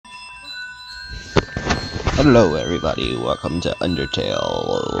Hello everybody, welcome to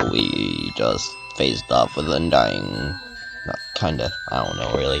Undertale. We just phased off with Undying. Not kinda, I don't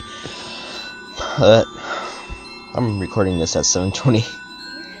know really. But I'm recording this at 7:20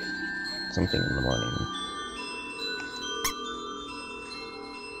 something in the morning.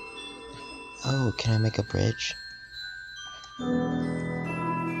 Oh, can I make a bridge?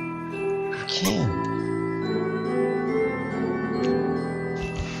 I can.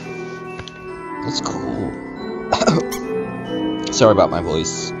 That's cool. Sorry about my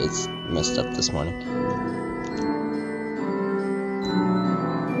voice, it's messed up this morning.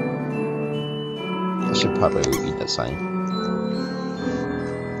 I should probably read that sign.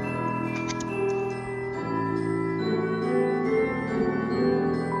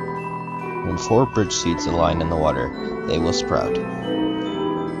 When 4 bridge seeds align in the water, they will sprout.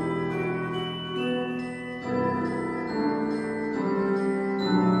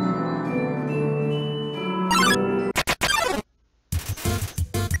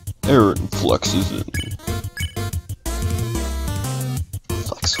 Aaron flexes in.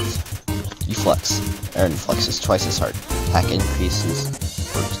 Flex with. You flex. Aaron flexes twice as hard. Attack increases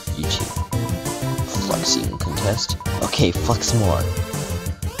for each flexing contest. Okay, flex more.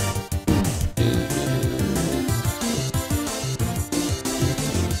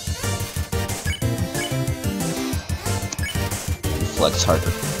 Flex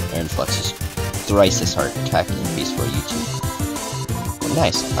harder. Aaron flexes thrice as hard. Attack increase for you too.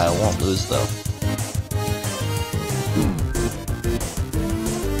 Nice. I won't lose though.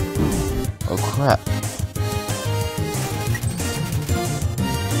 Oh crap.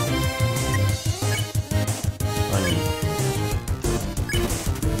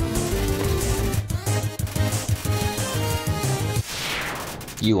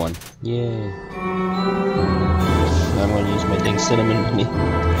 You won. Yay. I'm gonna use my dang cinnamon money. I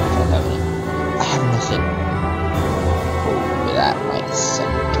have nothing. Oh, that might suck.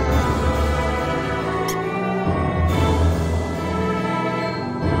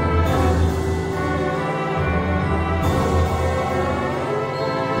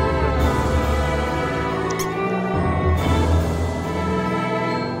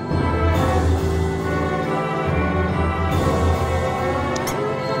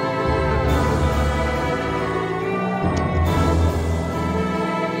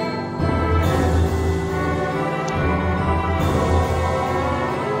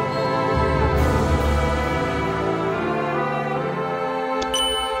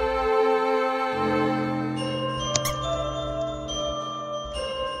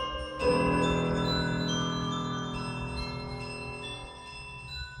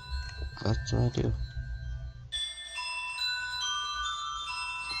 What do I do?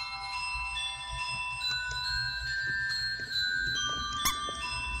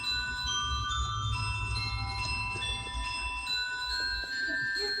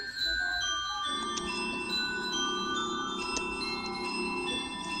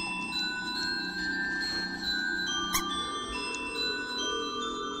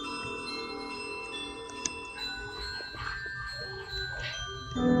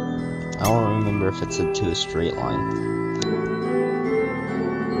 I don't remember if it's into a straight line.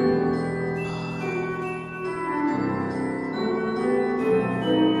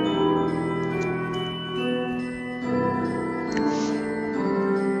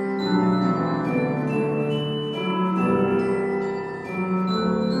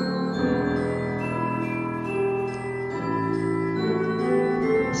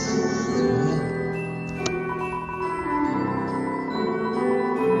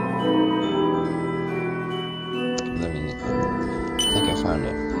 I think I found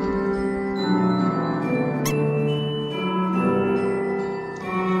it.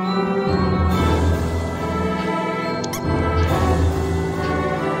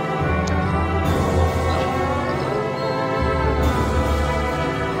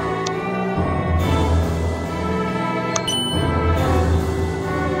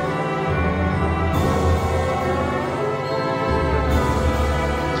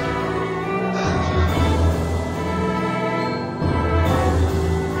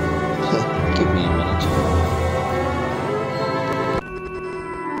 Give me a minute.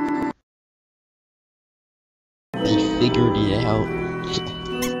 They figured it out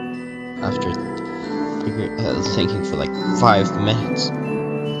after thinking for like 5 minutes.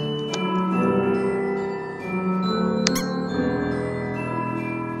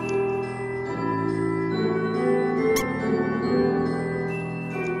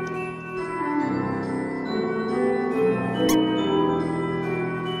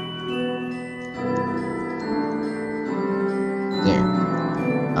 There.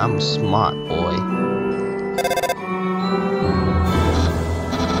 I'm smart, boy.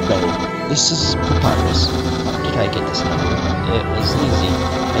 No, this is preposterous. How did I get this number? It was easy.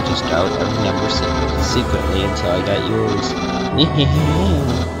 I just dialed every number secretly until I got yours.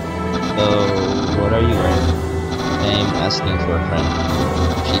 Oh, what are you wearing? I'm asking for a friend.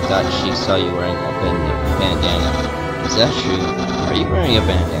 She thought she saw you wearing a bandana. Is that true? Are you wearing a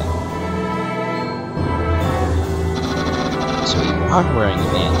bandana? So you are wearing a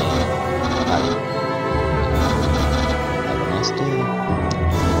bandana. Have a nice day.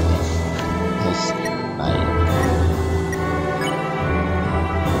 Nice night.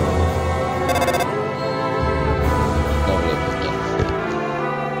 Nobody picked up.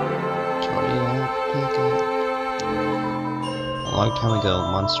 A long time ago,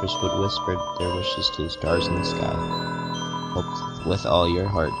 monsters would whisper their wishes to the stars in the sky. Hope with all your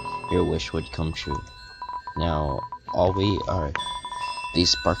heart, your wish would come true. Now, all we are,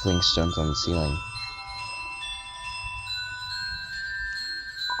 these sparkling stones on the ceiling.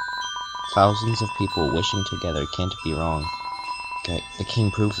 Thousands of people wishing together can't be wrong. The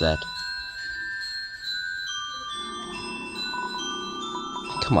king proved that.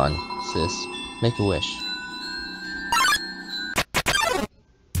 Come on, sis, make a wish.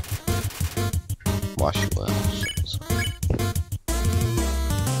 Wash well.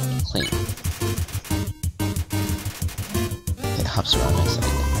 Clean. It hops around nice like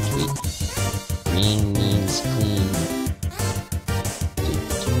a tweet. Green means clean.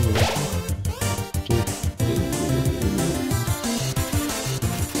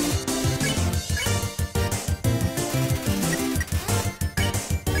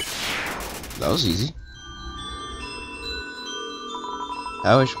 That was easy.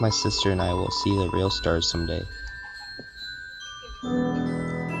 I wish my sister and I will see the real stars someday.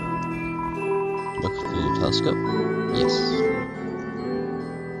 Look through the telescope? Yes.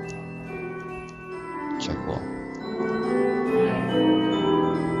 Check wall.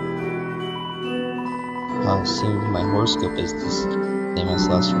 Well, seems my horoscope is the same as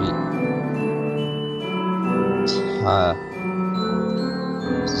last week.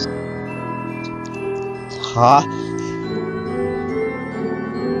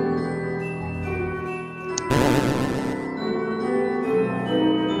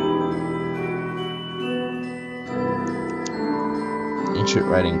 Ancient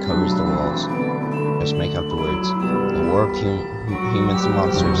writing covers the walls. Just make out the words. The war of humans and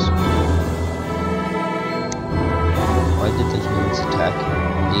monsters. Why did the humans attack?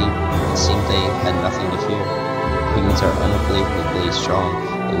 Indeed, it seemed they had nothing to fear. Humans are unbelievably strong.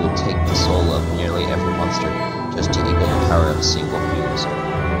 It would take the soul of nearly every monster just to equal the power of a single human soul.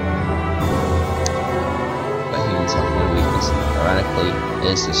 But humans have one weakness. Ironically,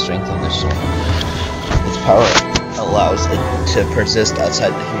 it is the strength of their soul. Its power allows it to persist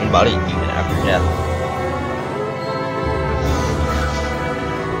outside the human body even after death.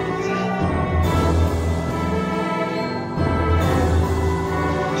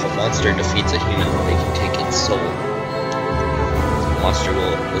 If a monster defeats a human, they can take its soul. A monster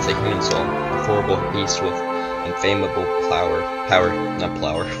with a human soul, a horrible beast with inflammable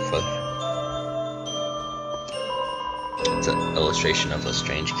It's an illustration of a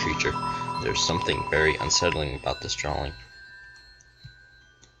strange creature. There's something very unsettling about this drawing.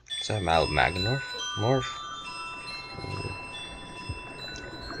 Is that Magnorth?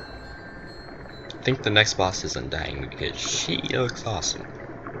 I think the next boss is Undying because she looks awesome.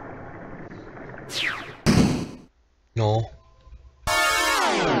 No.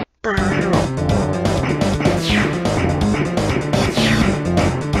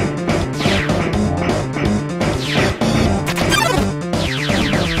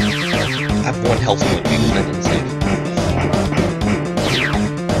 I have one health point because I didn't save.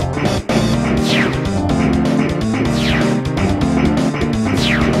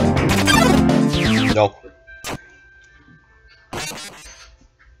 No.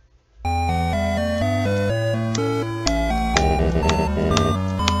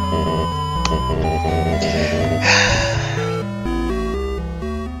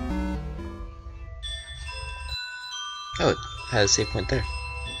 Oh, it had a save point there.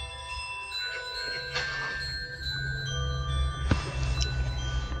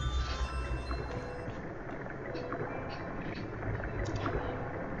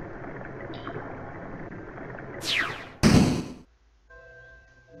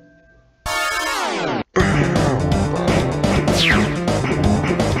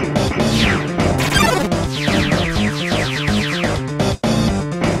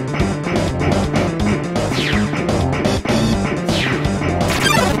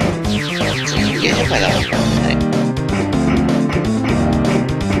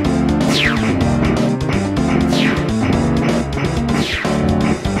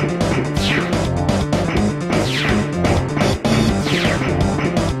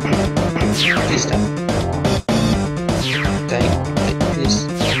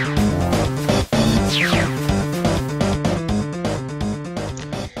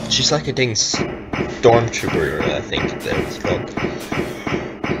 She's like a dang stormtrooper, I think that it's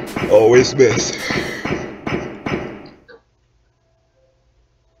called. Always miss.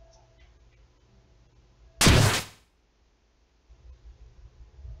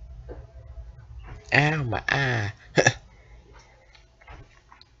 Ow, my eye.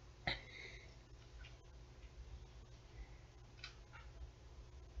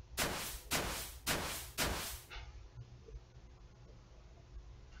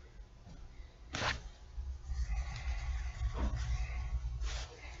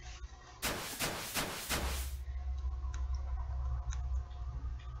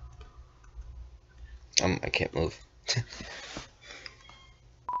 I can't move.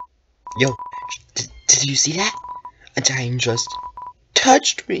 Yo, did you see that? A giant just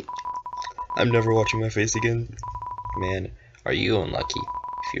touched me. I'm never watching my face again. Man, are you unlucky?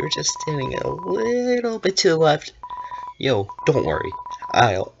 If you were just standing a little bit to the left. Yo, don't worry.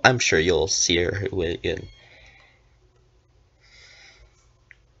 I'm sure you'll see her again.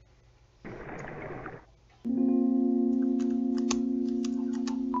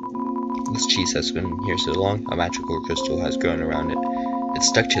 This cheese has been here so long, a magical crystal has grown around it. It's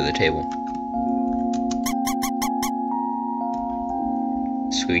stuck to the table.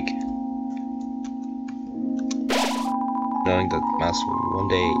 Squeak. Knowing that the mouse will one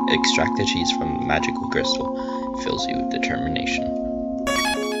day extract the cheese from the magical crystal fills you with determination.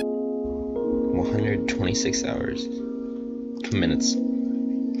 126 hours. Minutes.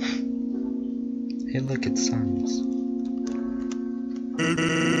 Hey look, it's Sans.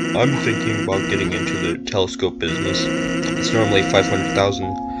 I'm thinking about getting into the telescope business. It's normally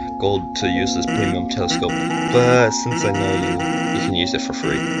 500,000 gold to use this premium telescope, but since I know you can use it for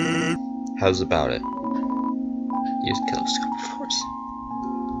free. How's about it? Use telescope, of course.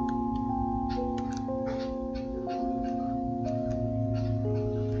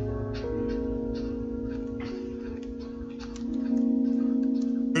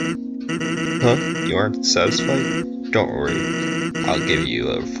 Huh? You aren't satisfied? Don't worry. I'll give you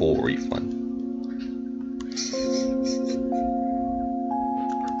a full refund.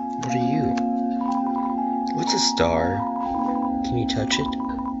 What are you? What's a star? Can you touch it?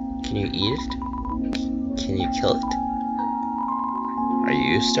 Can you eat it? Can you kill it? Are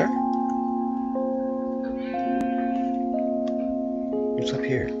you a star? What's up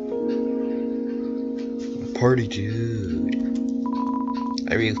here? A party dude.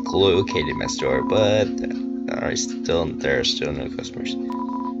 I relocated my store, but there are still no customers.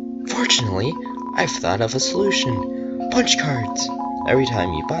 Fortunately, I've thought of a solution. Punch cards. Every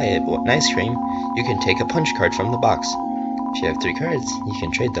time you buy an ice cream, you can take a punch card from the box. If you have 3 cards, you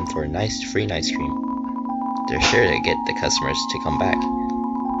can trade them for a nice free ice cream. They're sure to get the customers to come back.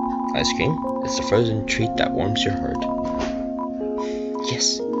 Ice cream is the frozen treat that warms your heart.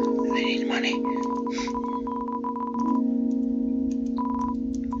 Yes, I need money.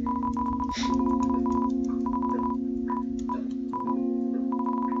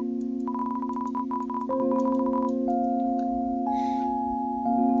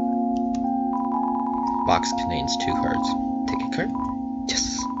 Box contains 2 cards. Take a card?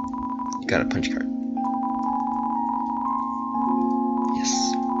 Yes. You got a punch card. Yes.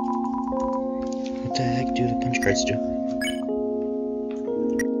 What the heck do the punch cards do?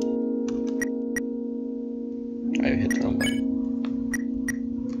 I hit the wrong button.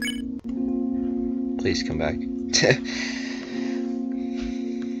 Please come back.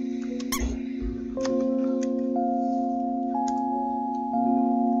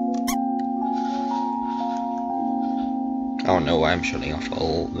 I don't know why I'm shutting off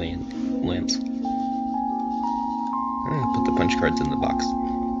all the lamps. Put the punch cards in the box.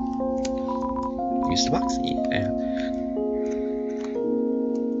 Use the box? Yeah.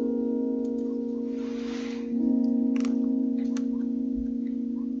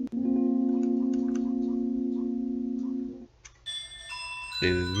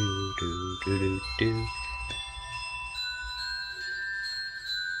 Do.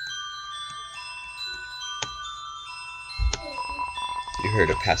 You heard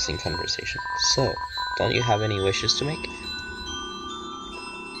a passing conversation. So, don't you have any wishes to make?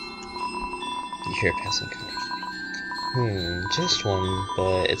 You hear a passing conversation. Just one,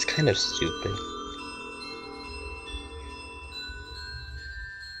 but it's kind of stupid.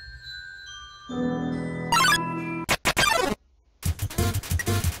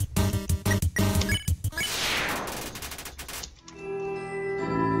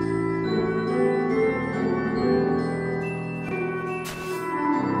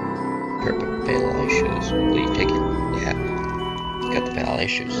 Ballet shoes. Will you take it? Yeah. Got the ballet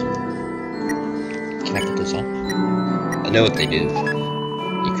shoes. Can I put those on? I know what they do.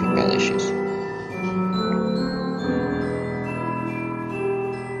 You can Ballet shoes.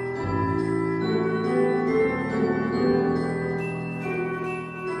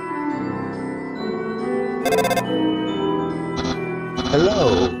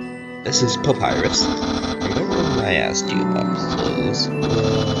 Hello, this is Papyrus. Remember when I asked you about clothes?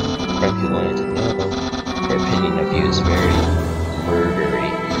 From who wanted to know. Her opinion of you is very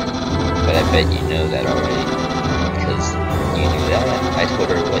murdery. But I bet you know that already. Because you knew that. I told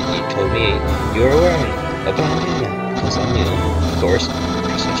her what you told me. You were wearing a bandana. Because I knew. Of course,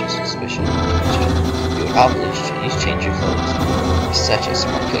 you're such a suspicion. You would always change your clothes. You're such a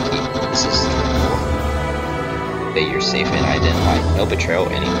smart cookie. This is that you're safe and I didn't lie. No betrayal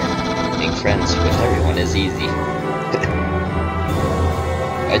anywhere. Being friends with everyone is easy.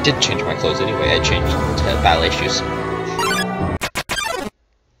 I did change my clothes anyway. I changed to ballet shoes.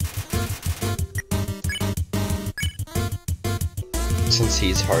 Since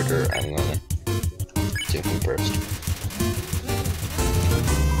he's harder, I'm gonna do him first.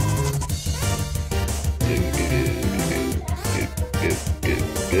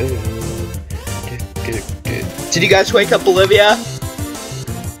 Did you guys wake up Olivia?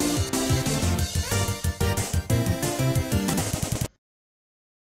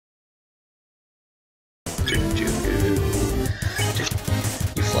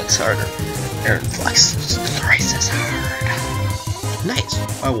 You flex harder. Aaron flexes thrice as hard. Nice.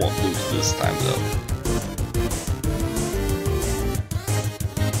 I won't lose this time though.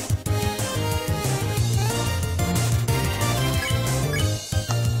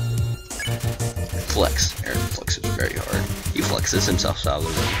 Flex. Aaron flexes very hard. He flexes himself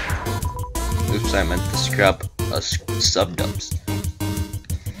solidly. Oops, I meant to scrub sub-dubs.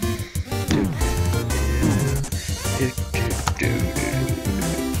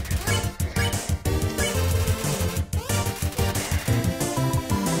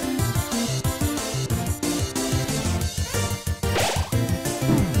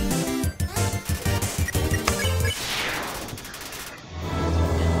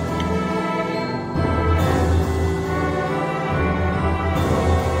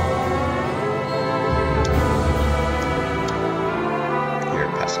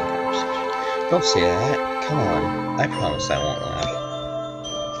 Don't say that. Come on. I promise I won't laugh.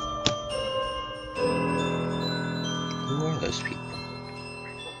 Who are those people?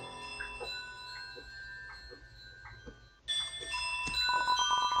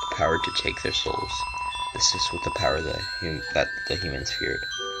 The power to take their souls. This is what the power that the humans feared.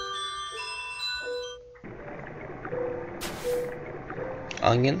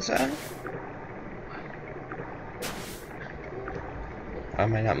 Onion sound? Why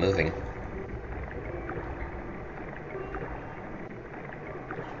am I not moving?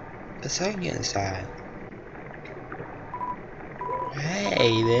 It's onion side.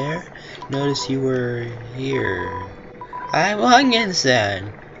 Hey there. Notice you were here. I'm Onion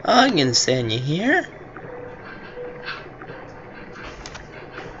San. Onion San, you here?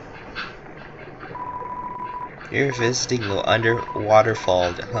 You're visiting the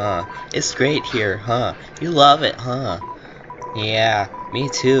waterfall, huh? It's great here, huh? You love it, huh? Yeah, me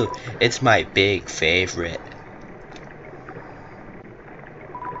too. It's my big favorite.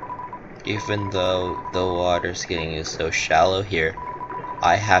 Even though the water's getting so shallow here,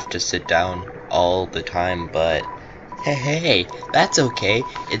 I have to sit down all the time, but hey, that's okay.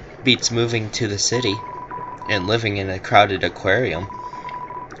 It beats moving to the city and living in a crowded aquarium,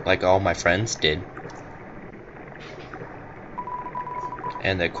 like all my friends did.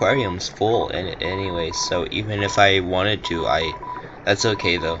 And the aquarium's full anyway, so even if I wanted to, that's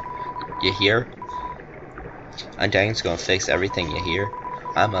okay though. You hear? Undying's gonna fix everything, you hear?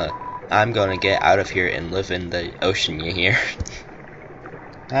 I'm gonna get out of here and live in the ocean, you hear?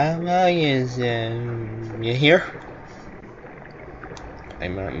 You hear?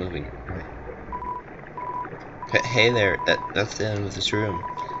 I'm not moving. Hey there, that's the end of this room.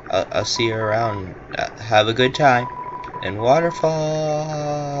 I'll see you around. Have a good time. And waterfall.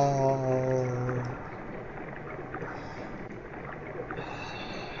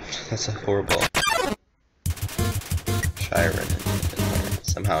 That's a horrible. Shiren.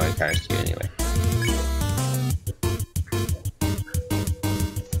 Somehow I encouraged you anyway.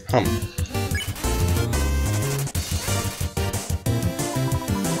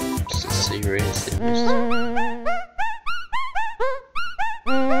 Serious.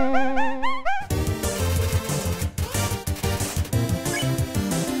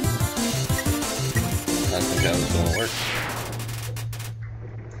 I think that was gonna work.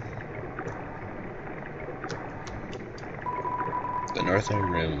 The northern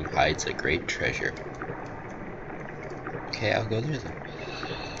room hides a great treasure. Okay, I'll go there then.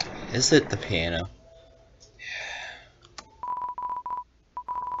 Is it the piano?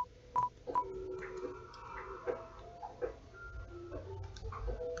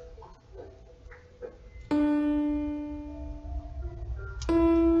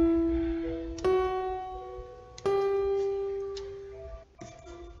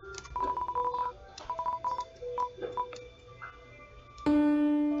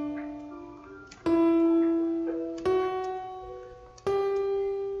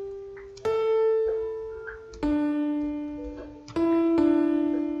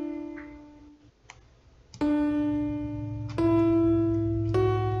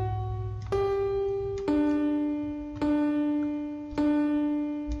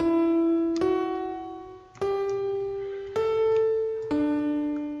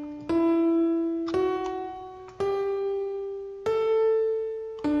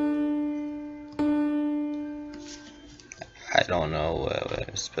 I don't know what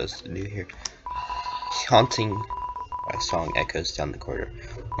I'm supposed to do here. Haunting my song echoes down the corridor.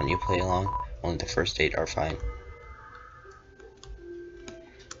 When you play along, only the first 8 are fine.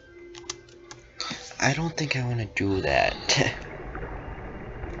 I don't think I want to do that.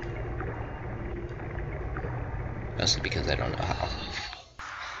 Mostly because I don't know how.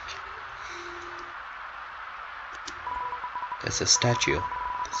 It's a statue.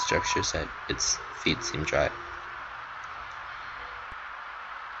 The structure said its feet seem dry.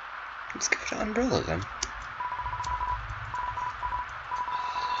 Let's go to Umbrella then.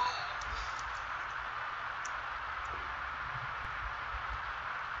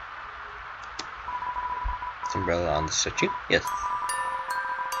 Is umbrella on the statue? Yes.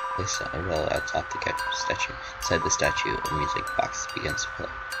 Place the umbrella atop the statue. Inside the statue, a music box begins to play.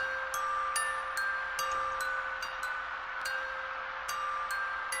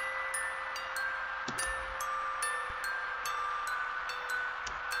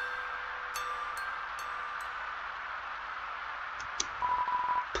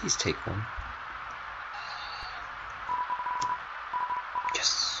 Please take one.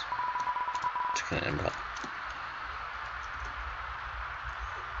 Yes. Took an umbrella.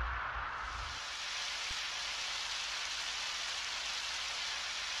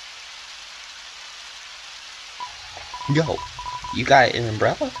 Yo, you got an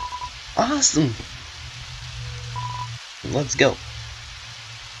umbrella? Awesome! Let's go.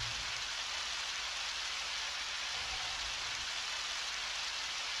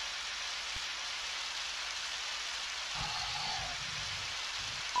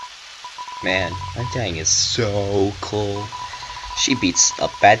 Man, Undying is so cool. She beats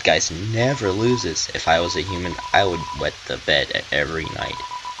up bad guys and never loses. If I was a human, I would wet the bed every night,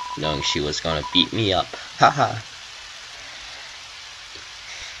 knowing she was gonna beat me up. Haha.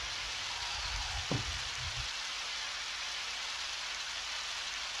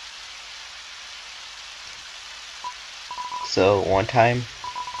 So one time,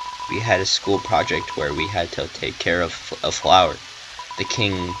 we had a school project where we had to take care of a flower. The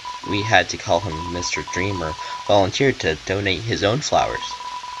king, we had to call him Mr. Dreamer, volunteered to donate his own flowers.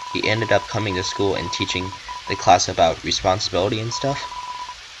 He ended up coming to school and teaching the class about responsibility and stuff.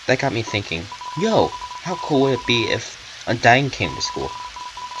 That got me thinking, yo, how cool would it be if Undying came to school?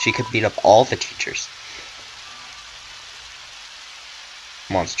 She could beat up all the teachers.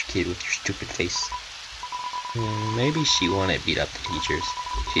 Monster kid with your stupid face. Maybe she wouldn't beat up the teachers.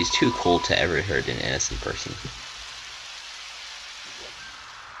 She's too cool to ever hurt an innocent person.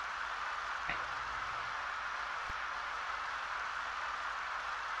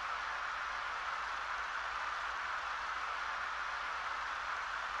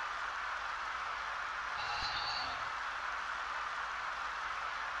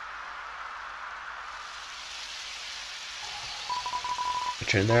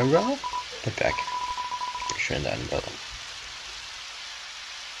 Return the umbrella? Get back. Return that umbrella.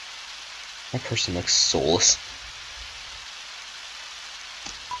 My person looks soulless.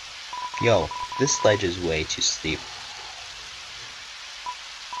 Yo, this ledge is way too steep.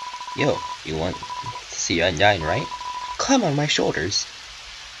 Yo, you want to see Undying, right? Climb on my shoulders.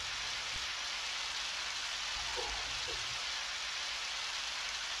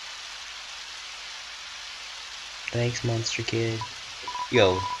 Thanks, Monster Kid.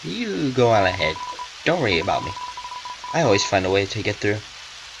 Yo, you go on ahead. Don't worry about me. I always find a way to get through.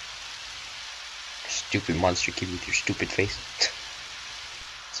 Stupid Monster Kid with your stupid face.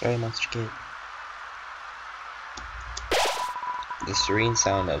 Sorry, Monster Kid. The serene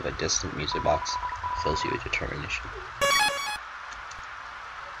sound of a distant music box fills you with determination.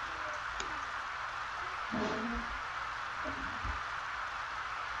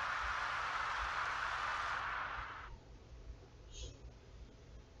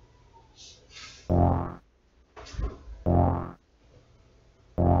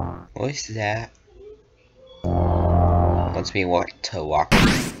 What's that? Wants me to walk.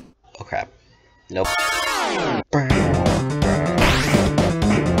 Oh crap. Nope.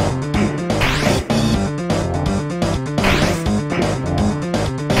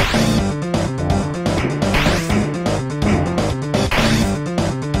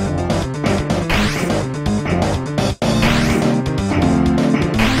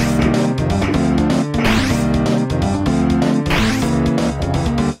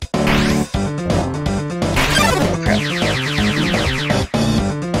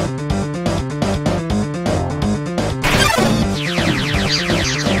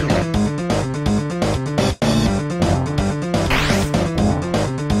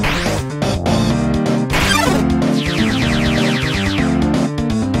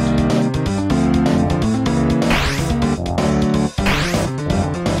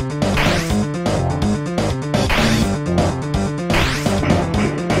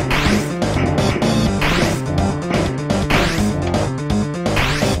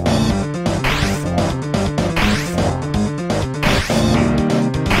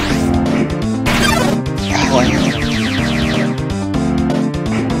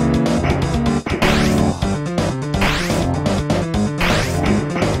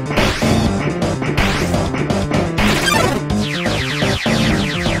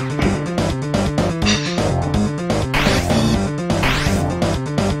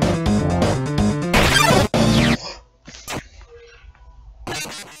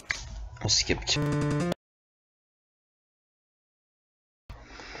 I'll skip it.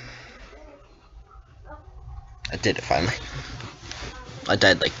 I did it finally. I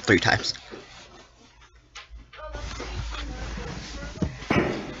died like 3 times.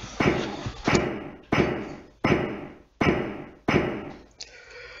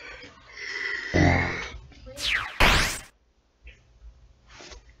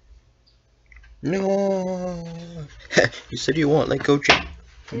 No. You said you won't let go, Jake.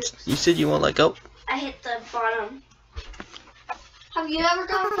 You said you won't let go. I hit the bottom. Have you ever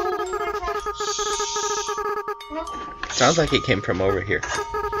gone falling like that? No. Sounds like it came from over here.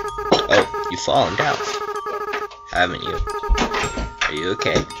 Oh, you've fallen down, haven't you? Are you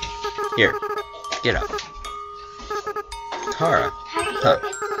okay? Here, get up. Tara. Huh.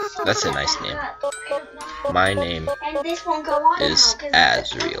 That's a nice name. My name is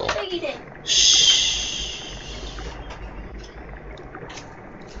Azriel. Shh.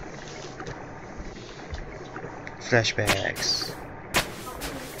 Flashbacks.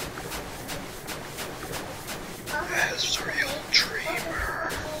 Azriel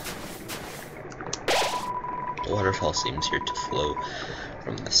Dreamer. The waterfall seems here to flow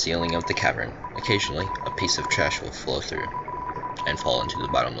from the ceiling of the cavern. Occasionally, a piece of trash will flow through and fall into the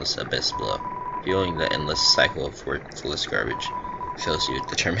bottomless abyss below. Viewing the endless cycle of worthless garbage fills you with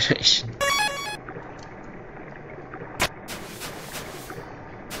determination.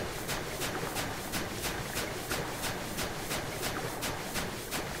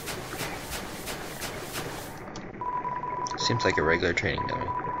 Seems like a regular training dummy.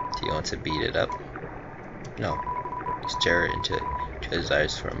 Do you want to beat it up? No. You stare into his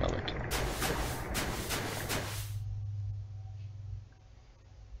eyes for a moment.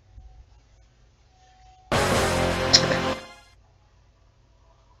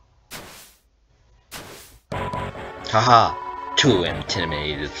 Haha! Too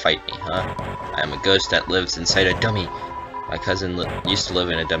intimidated to fight me, huh? I am a ghost that lives inside a dummy. My cousin used to live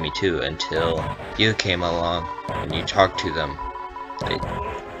in a dummy too, until you came along and you talked to them. They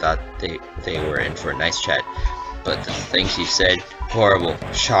thought they were in for a nice chat, but the things you said, horrible,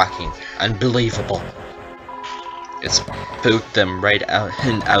 shocking, unbelievable. It spooked them right out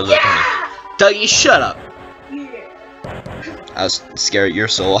and out of the dummy. Dougie, shut up! I was scared your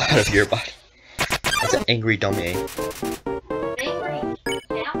soul out of your body. That's an angry dummy. Angry?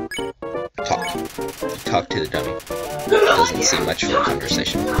 Now? Talk to the dummy. Doesn't seem much for a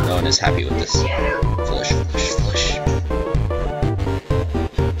conversation. No one is happy with this. Foolish.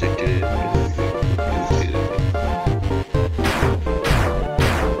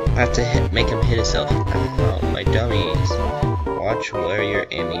 I have to make him hit himself. Oh, my dummies. Watch where you're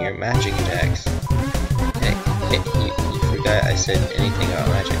aiming your magic attacks. Hey, you forgot I said anything about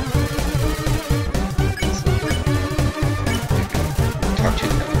magic. Talk to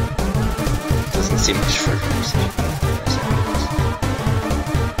them. Doesn't seem much for a conversation.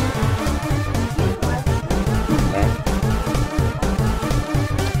 No?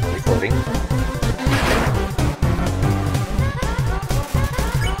 Recording?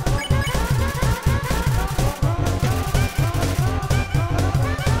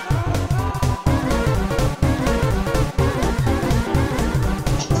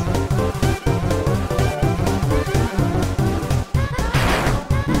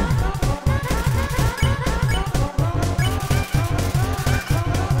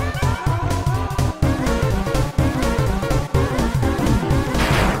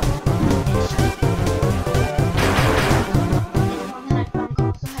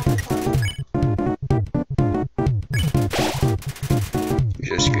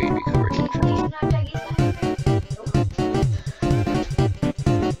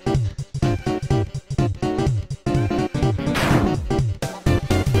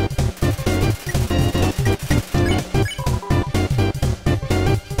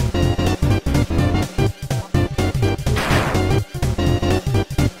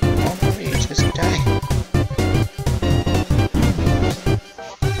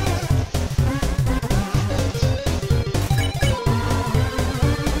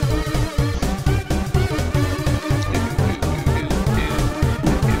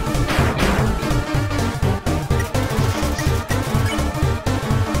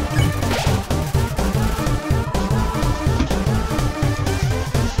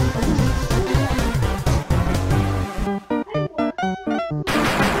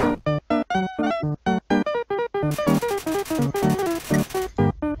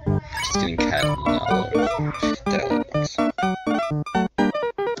 It's getting cat on the dialogue box.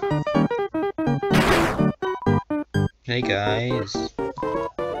 Hey guys.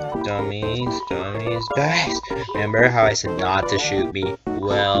 Dummies. Guys, remember how I said not to shoot me?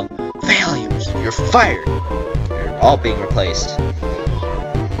 Well, failures! You're fired! You're all being replaced. Ha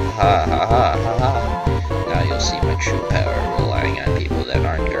ha ha ha ha. Now you'll see my true power relying on people that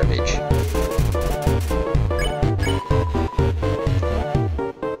aren't garbage.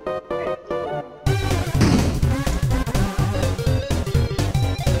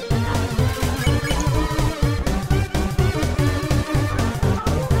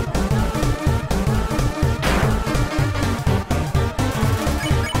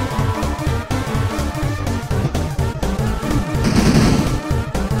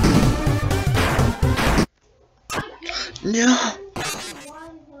 No!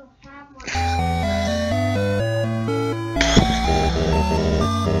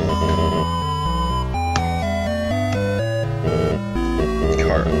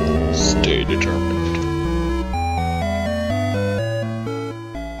 Carl, stay determined.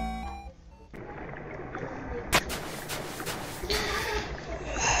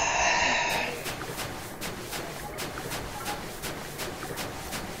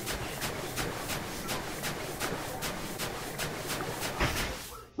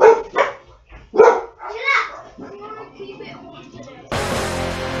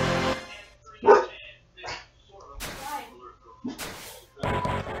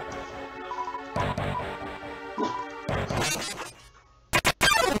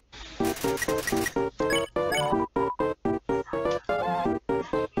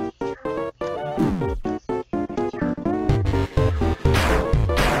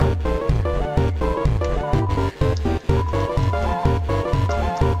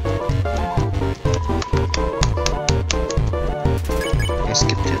 I'll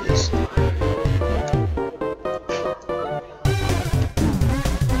skip to this.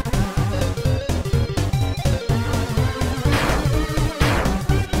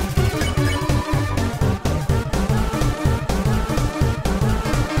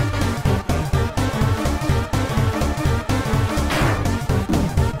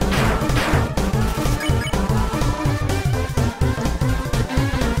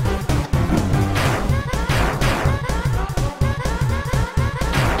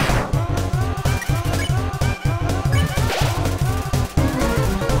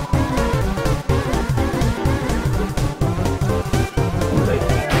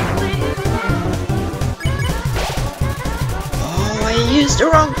 I used the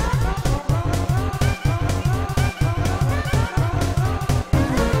wrong.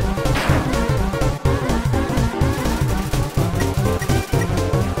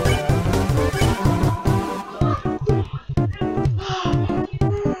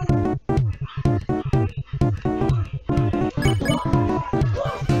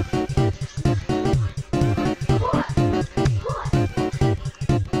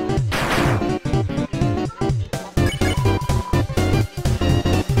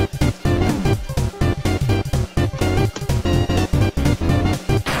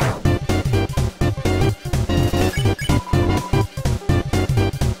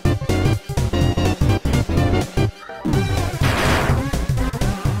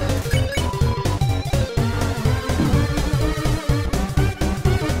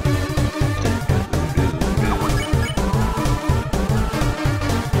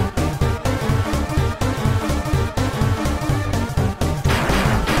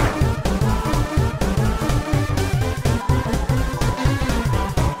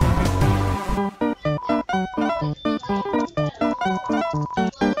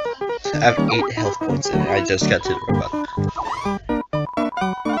 I have 8 health points and I just got to the robot.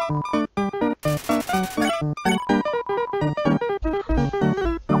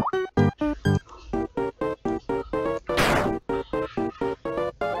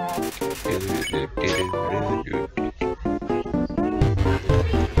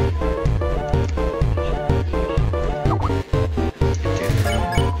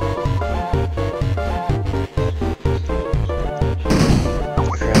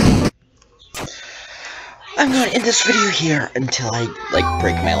 I'm going to end this video here until I,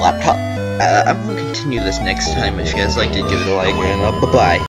 break my laptop. I'm going to continue this next time. If you guys liked it, give it a like, and bye-bye.